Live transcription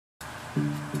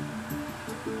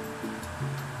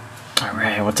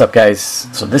Alright, what's up guys?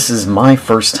 So this is my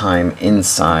first time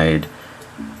inside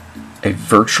a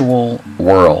virtual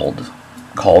world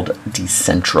called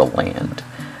Decentraland.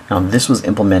 Now this was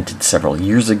implemented several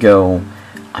years ago.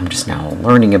 I'm just now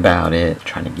learning about it,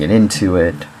 trying to get into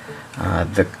it.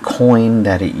 The coin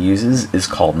that it uses is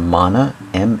called Mana,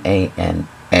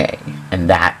 M-A-N-A, and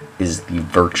that is the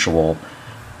virtual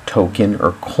token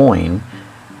or coin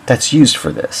that's used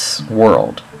for this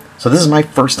world. So this is my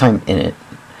first time in it.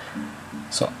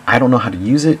 So I don't know how to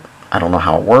use it. I don't know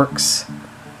how it works.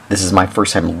 This is my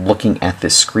first time looking at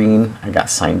this screen. I got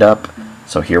signed up,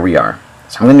 so here we are.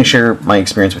 So I'm going to share my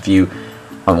experience with you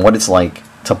on what it's like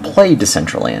to play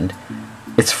Decentraland.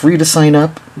 It's free to sign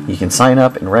up. You can sign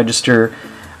up and register,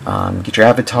 get your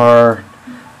avatar.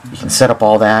 You can set up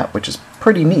all that, which is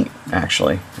pretty neat,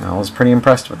 actually. I was pretty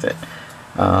impressed with it,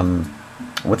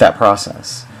 with that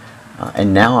process.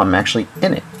 And now I'm actually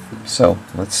in it. So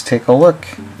let's take a look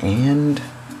and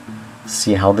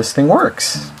see how this thing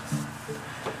works.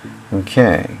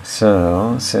 Okay,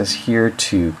 so it says here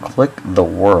to click the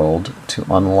world to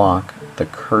unlock the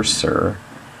cursor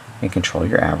and control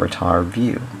your avatar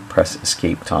view. Press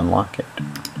escape to unlock it.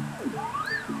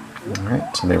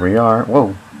 Alright, so there we are.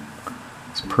 Whoa,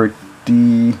 it's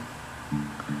pretty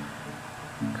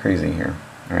crazy here.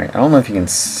 Alright, I don't know if you can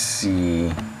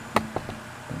see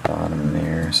bottom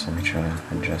there, so let me try to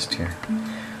adjust here.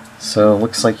 So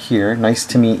looks like here, nice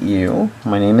to meet you.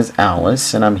 My name is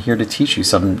Alice and I'm here to teach you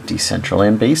some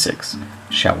Decentraland basics.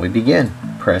 Shall we begin?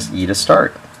 Press E to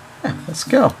start. Yeah, let's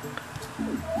go.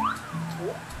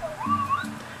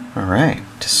 Alright,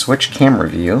 to switch camera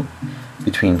view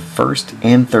between first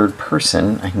and third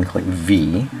person, I can click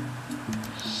V.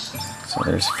 So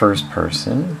there's first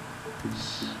person.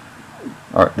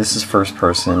 Alright, this is first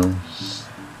person.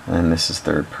 And this is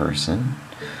third person.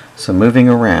 So moving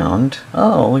around,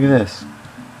 oh look at this.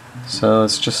 So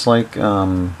it's just like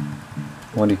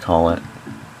what do you call it?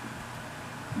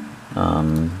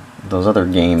 Those other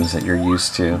games that you're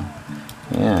used to.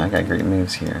 Yeah, I got great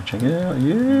moves here. Check it out.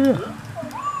 Yeah.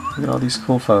 Look at all these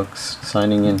cool folks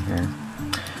signing in here.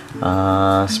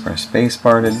 Press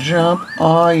spacebar to jump.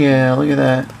 Oh yeah, look at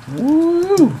that.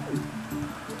 Woo!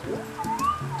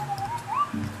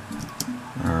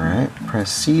 Press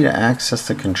C to access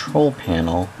the control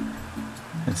panel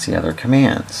and see other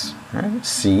commands. Alright,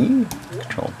 C,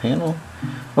 control panel.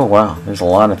 Oh wow, there's a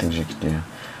lot of things you can do.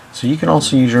 So you can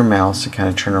also use your mouse to kind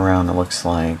of turn around, it looks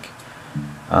like.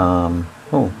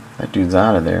 Oh, that dude's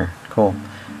out of there. Cool.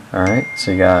 Alright,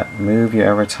 so you got move your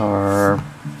avatar.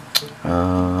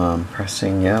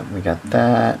 Pressing, yep, we got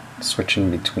that.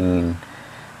 Switching between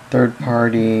third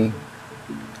party.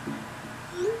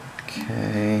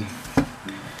 Okay.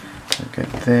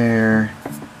 Good there.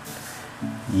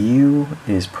 U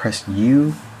is press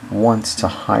U once to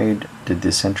hide the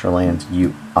Decentraland's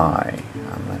UI.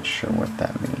 I'm not sure what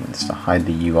that means, to hide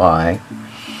the UI.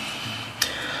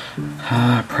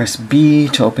 Press B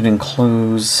to open and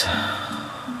close.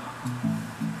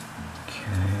 Okay,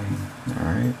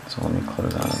 alright, so let me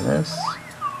close out of this.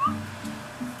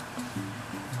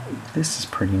 This is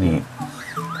pretty neat.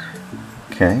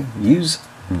 Okay, use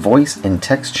voice and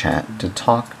text chat to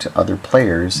talk to other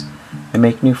players and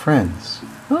make new friends.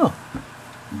 Oh,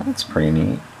 that's pretty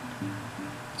neat.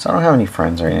 So I don't have any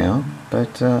friends right now,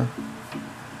 but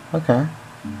okay.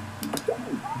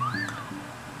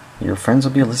 Your friends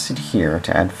will be listed here.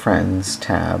 To add friends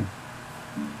tab.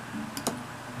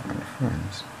 Add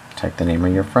friends. Type the name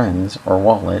of your friends or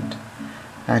wallet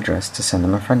address to send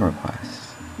them a friend request.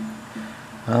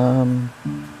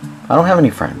 I don't have any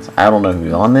friends. I don't know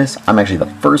who's on this. I'm actually the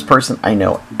first person I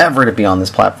know ever to be on this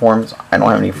platform, so I don't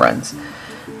have any friends.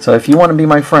 So if you want to be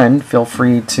my friend, feel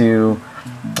free to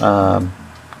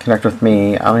connect with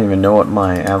me. I don't even know what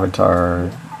my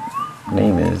avatar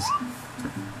name is.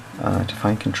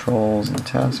 Define controls and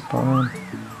taskbar.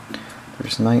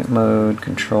 There's night mode,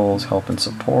 controls, help and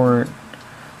support.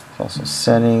 There's also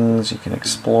settings. You can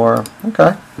explore.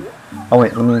 Okay. Oh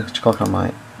wait, let me click on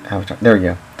my avatar. There we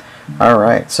go.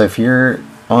 Alright, so if you're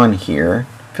on here,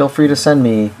 feel free to send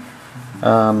me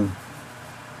a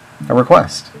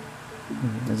request.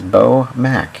 It's Bo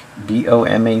Mac,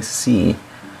 B-O-M-A-C.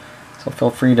 So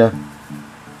feel free to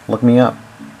look me up.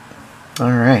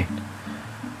 Alright.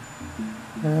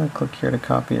 Click here to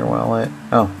copy your wallet.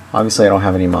 Oh, obviously I don't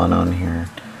have any mana on here.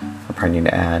 I'll probably need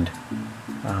to add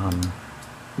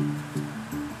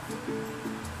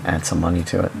some money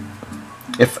to it.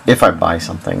 If I buy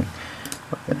something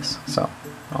like this. So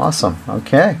awesome.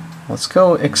 Okay, let's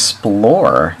go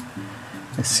explore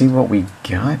and see what we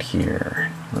got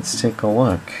here. Let's take a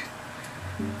look.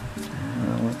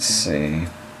 Let's see.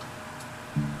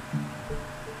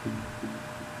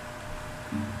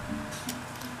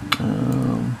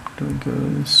 Do we go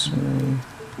this way?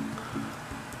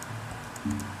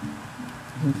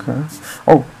 Okay.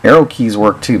 Oh, arrow keys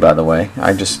work too, by the way.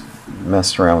 I just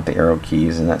messed around with the arrow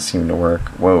keys and that seemed to work.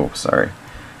 Whoa, sorry.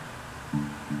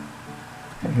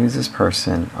 Okay, who's this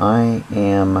person? I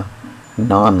am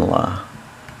Nanla.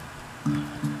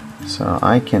 So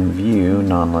I can view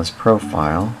Nanla's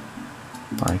profile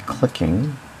by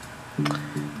clicking.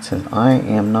 It says I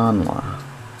am Nanla.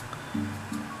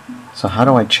 So how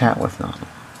do I chat with Nanla?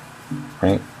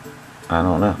 Right? I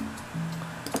don't know.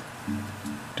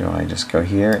 Do I just go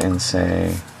here and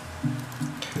say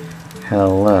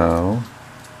hello,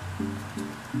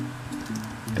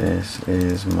 this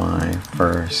is my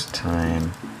first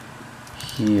time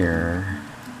here.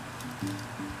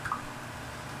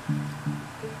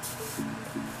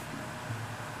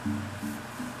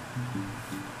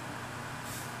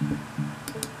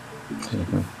 So you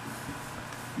can,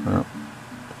 well,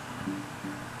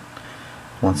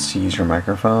 wants to use your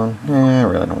microphone. I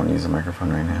really don't want to use the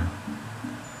microphone right now.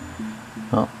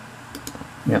 Oh,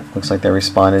 yeah, looks like they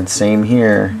responded. Same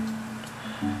here.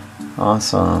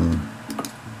 Awesome.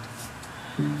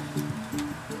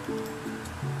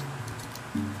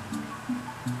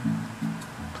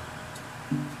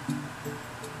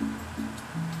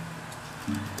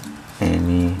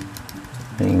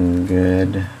 Anything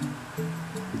good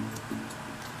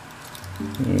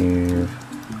you've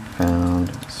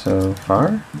found so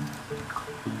far?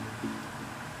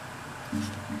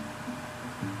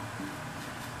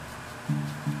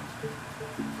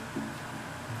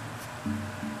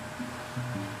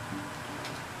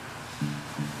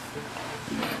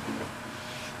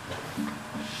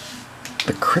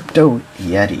 The Crypto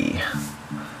Yeti.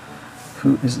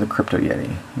 Who is the Crypto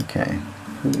Yeti? Okay.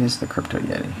 Who is the Crypto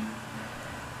Yeti?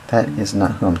 That is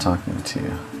not who I'm talking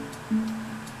to.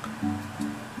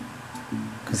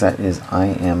 Because that is I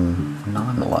am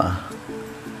Nanla.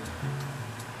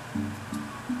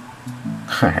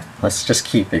 Alright, let's just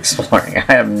keep exploring.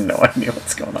 I have no idea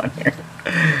what's going on here.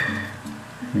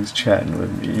 Who's chatting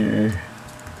with me here?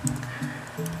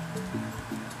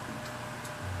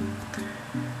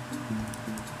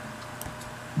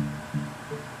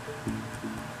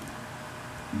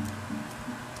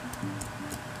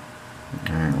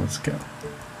 Alright, let's go.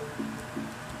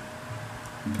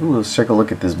 Ooh, let's take a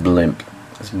look at this blimp.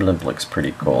 This blimp looks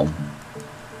pretty cool.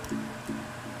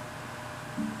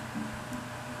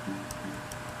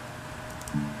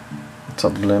 What's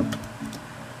up, blimp?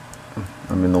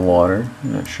 I'm in the water.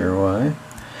 I'm not sure why.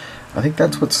 I think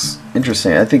that's what's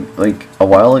interesting. I think like a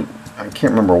while, I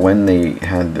can't remember when they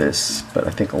had this, but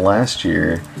I think last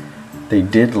year they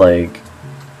did like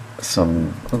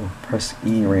some, oh, press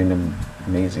E, random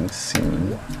amazing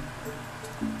scene.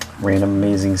 Random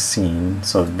amazing scene.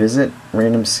 So visit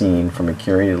random scene from a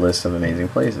curated list of amazing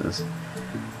places.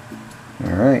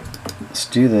 Alright, let's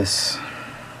do this.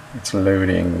 It's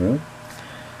loading.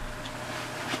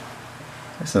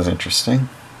 This is interesting.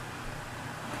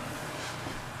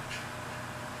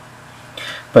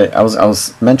 But I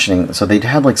was mentioning, so they'd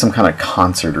had like some kind of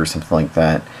concert or something like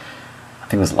that. I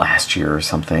think it was last year or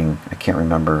something. I can't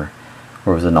remember.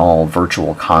 Where it was an all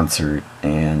virtual concert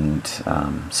and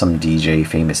some DJ,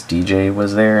 famous DJ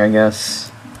was there, I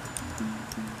guess.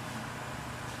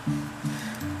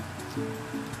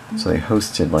 So they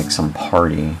hosted like some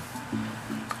party.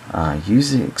 Use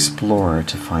the Explorer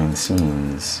to find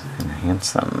scenes,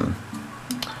 enhance them.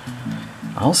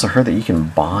 I also heard that you can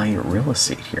buy real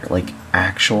estate here, like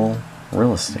actual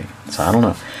real estate. So I don't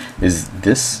know. Is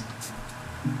this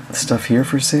stuff here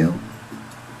for sale?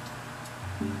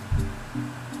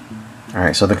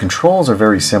 Alright, so the controls are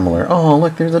very similar. Oh,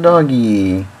 look, there's a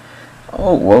doggy.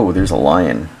 Oh, whoa, there's a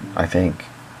lion, I think.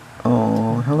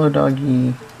 Oh, hello,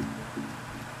 doggy.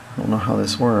 I don't know how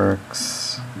this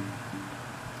works.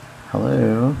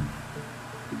 Hello?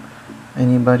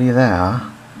 Anybody there?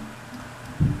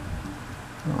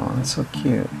 Oh, that's so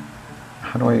cute.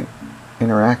 How do I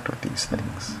interact with these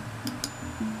things?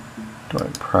 Do I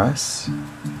press?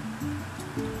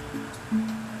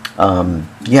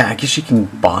 Yeah, I guess you can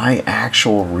buy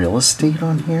actual real estate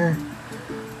on here.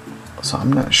 So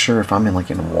I'm not sure if I'm in like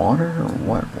in water or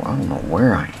what. I don't know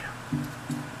where I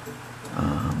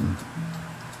am.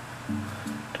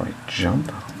 Do I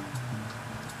jump?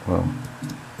 Whoa.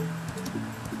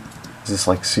 Is this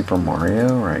like Super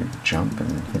Mario where I jump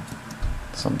and hit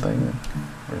something?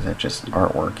 Or is that just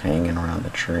artwork hanging around the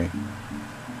tree?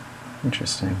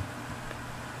 Interesting.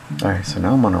 Alright, so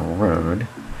now I'm on a road.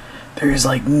 There's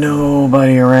like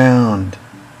nobody around.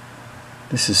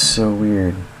 This is so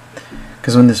weird.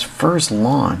 Because when this first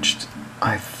launched,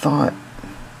 I thought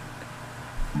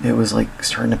it was like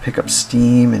starting to pick up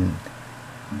steam and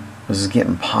was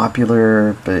getting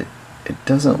popular, but it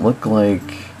doesn't look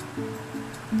like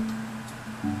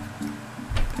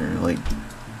they're like,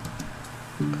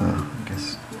 I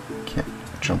guess can't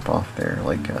jump off there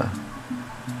like a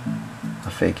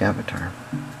fake avatar.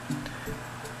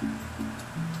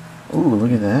 Ooh,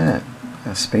 look at that.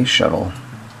 A space shuttle.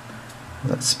 Is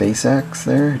that SpaceX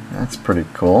there? That's pretty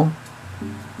cool.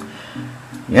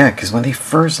 Yeah, because when they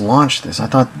first launched this, I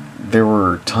thought there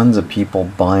were tons of people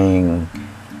buying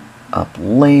up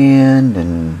land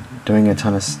and doing a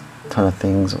ton of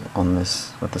things on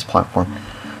this with this platform.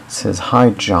 It says, "Hi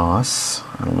Joss."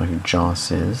 I don't know who Joss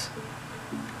is.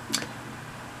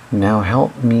 "Now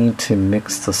help me to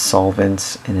mix the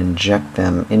solvents and inject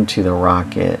them into the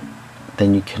rocket.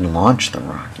 Then you can launch the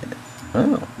rocket."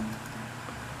 Oh.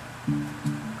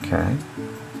 Okay.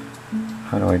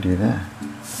 How do I do that?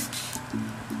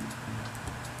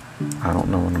 I don't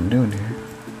know what I'm doing here.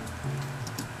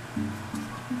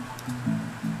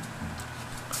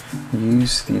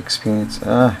 Use the experience.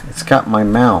 It's got my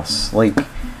mouse. Like,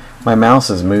 my mouse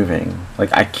is moving.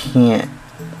 Like, I can't.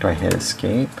 Do I hit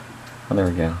escape? Oh, there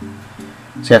we go.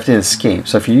 So you have to hit escape.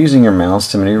 So if you're using your mouse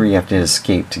to maneuver, you have to hit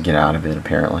escape to get out of it,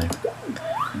 apparently.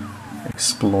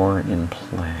 Explore in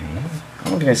play. I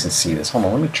don't know if you guys can see this. Hold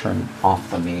on, let me turn off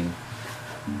the main.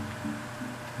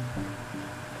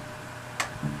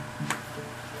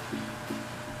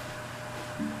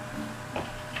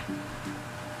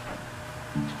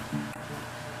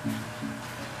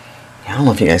 I don't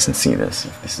know if you guys can see this,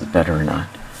 if this is better or not.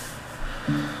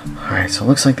 Alright, so it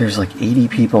looks like there's like 80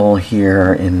 people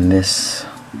here in this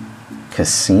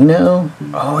casino.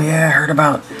 Oh yeah, I heard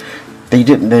about.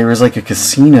 There was like a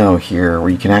casino here where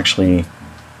you can actually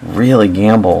really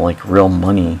gamble, like real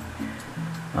money.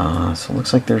 So it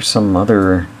looks like there's some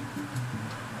other.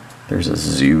 There's a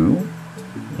zoo.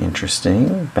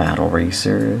 Interesting. Battle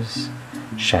racers.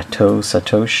 Chateau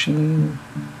Satoshi.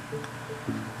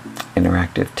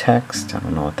 Interactive text. I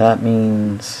don't know what that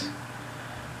means.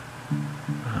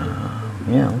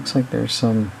 Yeah, it looks like there's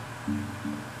some.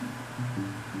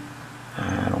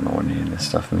 I don't know what any of this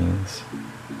stuff means.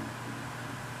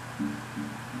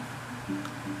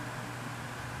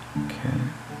 Okay.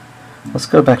 Let's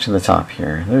go back to the top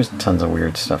here. There's tons of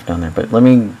weird stuff down there, but let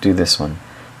me do this one.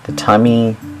 The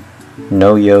Tami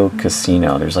Noyo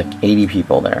Casino. There's like 80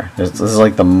 people there. This is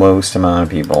like the most amount of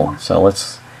people. So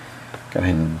let's go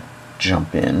ahead and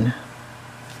jump in.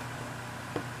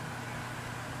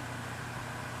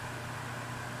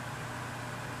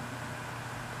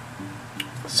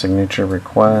 Signature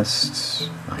requests,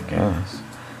 I guess.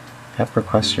 Have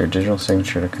request your digital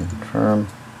signature to confirm.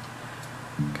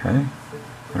 Okay.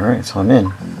 Alright, so I'm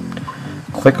in.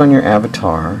 Click on your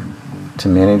avatar to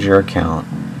manage your account,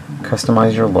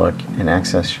 customize your look, and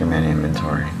access your main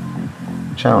inventory.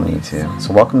 Which I don't need to.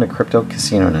 So welcome to Crypto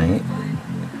Casino Night.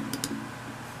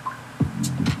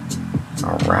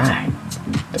 Alright.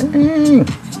 Dang.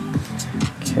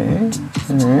 Okay.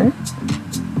 Alright.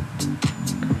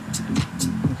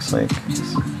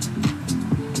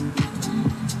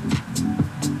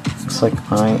 Looks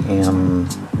like I am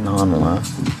Nanla.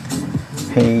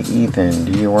 Hey Ethan,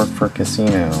 do you work for a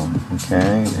casino?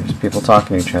 Okay, there's people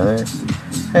talking to each other.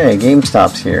 Hey,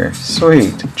 GameStop's here.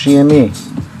 Sweet, GME.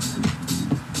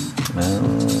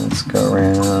 Let's go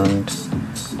around,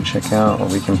 check out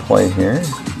what we can play here.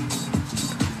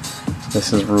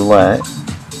 This is roulette.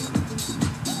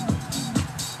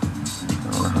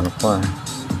 I don't know how to play.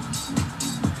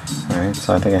 Alright,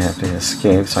 so I think I have to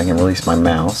escape so I can release my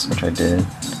mouse, which I did.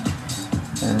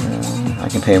 I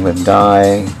can pay with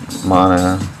die,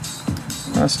 mana.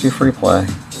 Let's do free play.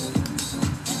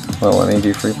 Well, let me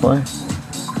do free play.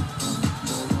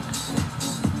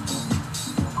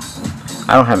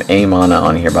 I don't have a mana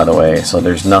on here, by the way, so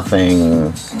there's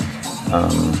nothing.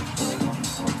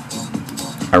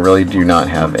 I really do not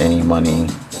have any money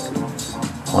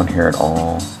on here at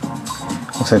all.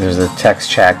 Looks like there's a text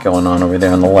chat going on over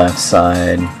there on the left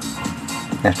side.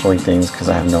 I have to delete things because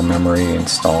I have no memory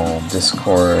installed.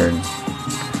 Discord.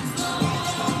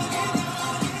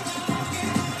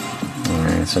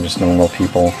 Alright, so just normal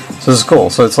people. So this is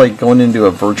cool. So it's like going into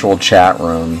a virtual chat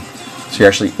room. So you're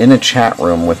actually in a chat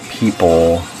room with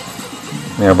people.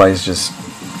 And everybody's just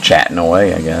chatting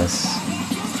away, I guess.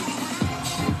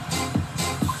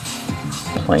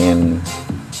 Playing,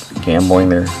 gambling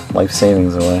their life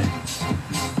savings away.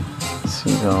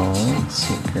 Seagull,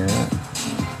 secret.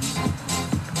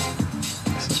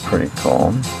 This is pretty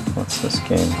cool. What's this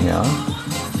game here?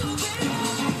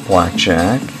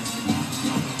 Blackjack.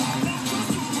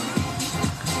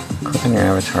 Click on your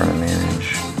avatar to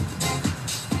manage.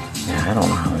 Yeah, I don't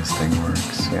know how this thing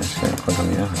works. Yeah, just gotta click on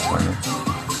the avatar.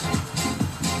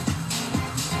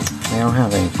 I don't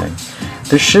have anything.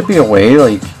 There should be a way,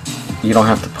 like, you don't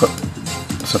have to put...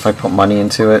 So if I put money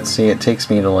into it, see, it takes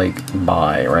me to, like,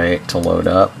 buy, right? To load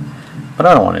up. But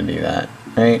I don't want to do that,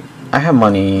 right? I have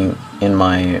money in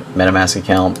my MetaMask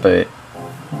account, but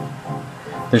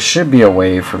there should be a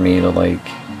way for me to, like,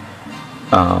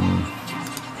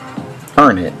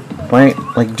 earn it, right?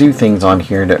 Like, do things on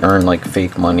here to earn, like,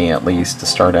 fake money at least to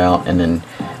start out, and then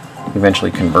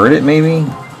eventually convert it, maybe?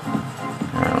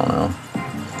 I don't know.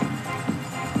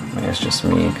 Maybe it's just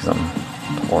me, because I'm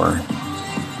poor.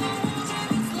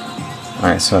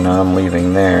 Alright, so now I'm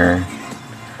leaving there.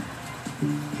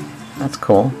 That's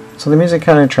cool. So the music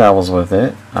kind of travels with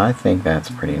it. I think that's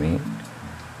pretty neat.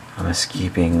 I'm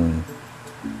escaping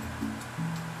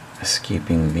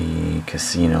the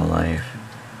casino life.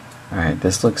 Alright,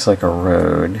 this looks like a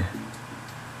road.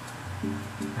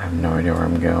 I have no idea where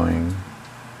I'm going.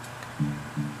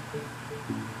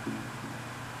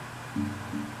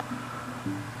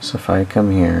 So if I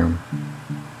come here...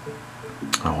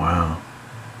 Oh wow.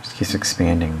 Just keeps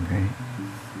expanding, right?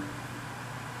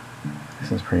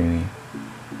 This is pretty neat.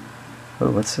 Oh,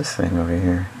 what's this thing over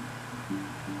here?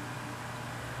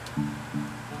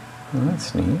 Oh,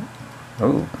 that's neat.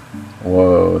 Oh,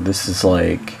 whoa, this is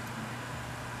like,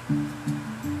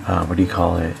 what do you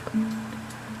call it?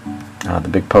 The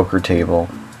big poker table.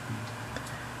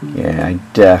 Yeah, I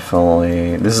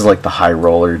definitely, this is like the high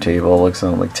roller table. It looks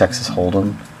like Texas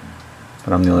Hold'em,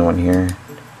 but I'm the only one here.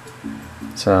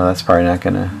 So that's probably not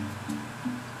gonna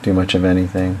do much of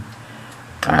anything.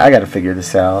 I gotta figure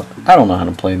this out. I don't know how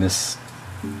to play this.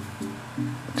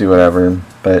 Do whatever,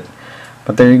 but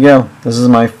there you go. This is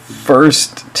my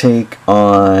first take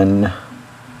on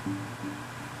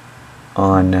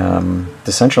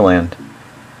Decentraland.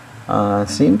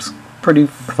 Seems pretty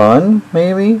fun,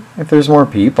 maybe, if there's more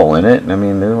people in it. I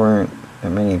mean, there weren't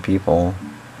that many people.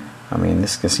 I mean,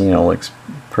 this casino looks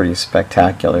pretty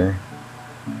spectacular.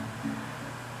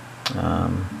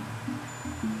 So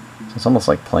it's almost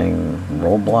like playing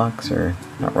Roblox, or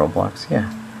not Roblox,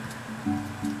 yeah.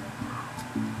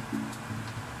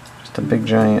 Just a big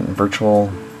giant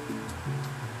virtual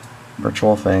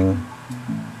thing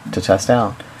to test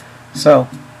out. So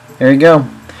there you go.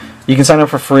 You can sign up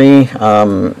for free.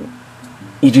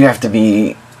 You do have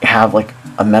to have like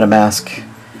a MetaMask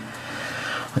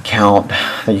account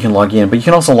that you can log in, but you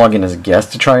can also log in as a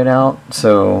guest to try it out.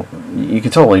 So you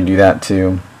can totally do that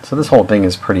too. So this whole thing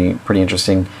is pretty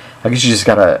interesting. I guess you just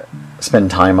gotta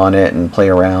spend time on it and play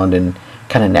around and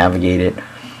kind of navigate it.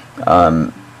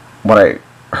 What I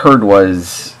heard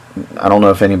was, I don't know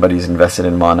if anybody's invested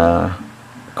in Mana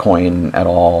coin at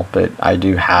all, but I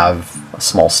do have a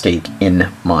small stake in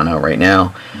Mana right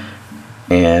now,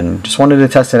 and just wanted to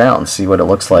test it out and see what it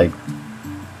looks like.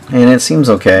 And it seems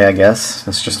okay, I guess.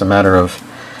 It's just a matter of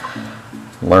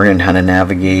learning how to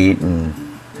navigate and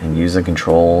use the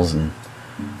controls and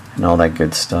all that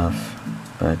good stuff.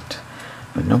 But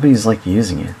nobody's like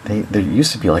using it. There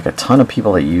used to be like a ton of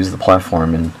people that use the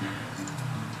platform, and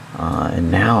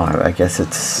now I guess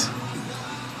it's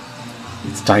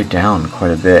died down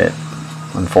quite a bit,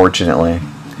 unfortunately.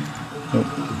 Oh,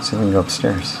 let's see if we can go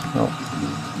upstairs. Oh.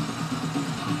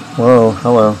 Whoa,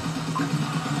 hello.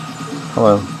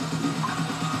 Hello.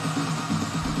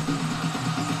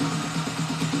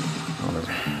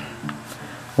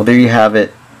 Well, there you have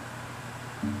it.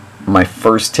 My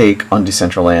first take on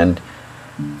Decentraland.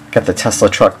 Got the Tesla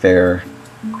truck there.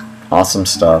 Awesome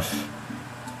stuff.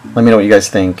 Let me know what you guys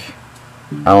think.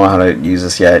 I don't know how to use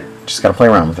this yet. Just gotta play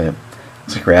around with it.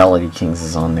 Looks like Reality Kings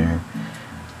is on there.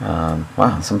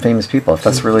 Wow, some famous people, if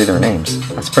that's really their names.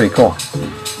 That's pretty cool.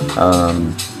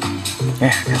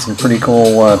 Yeah, got some pretty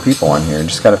cool people on here.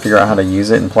 Just gotta figure out how to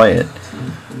use it and play it.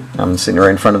 I'm sitting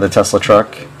right in front of the Tesla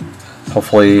truck.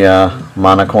 Hopefully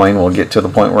Mana coin will get to the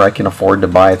point where I can afford to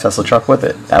buy a Tesla truck with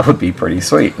it. That would be pretty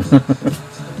sweet.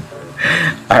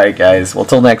 Alright guys, well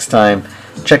till next time,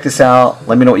 check this out.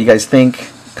 Let me know what you guys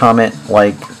think. Comment,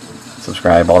 like,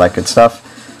 subscribe, all that good stuff.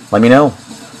 Let me know.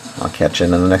 I'll catch you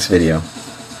in the next video.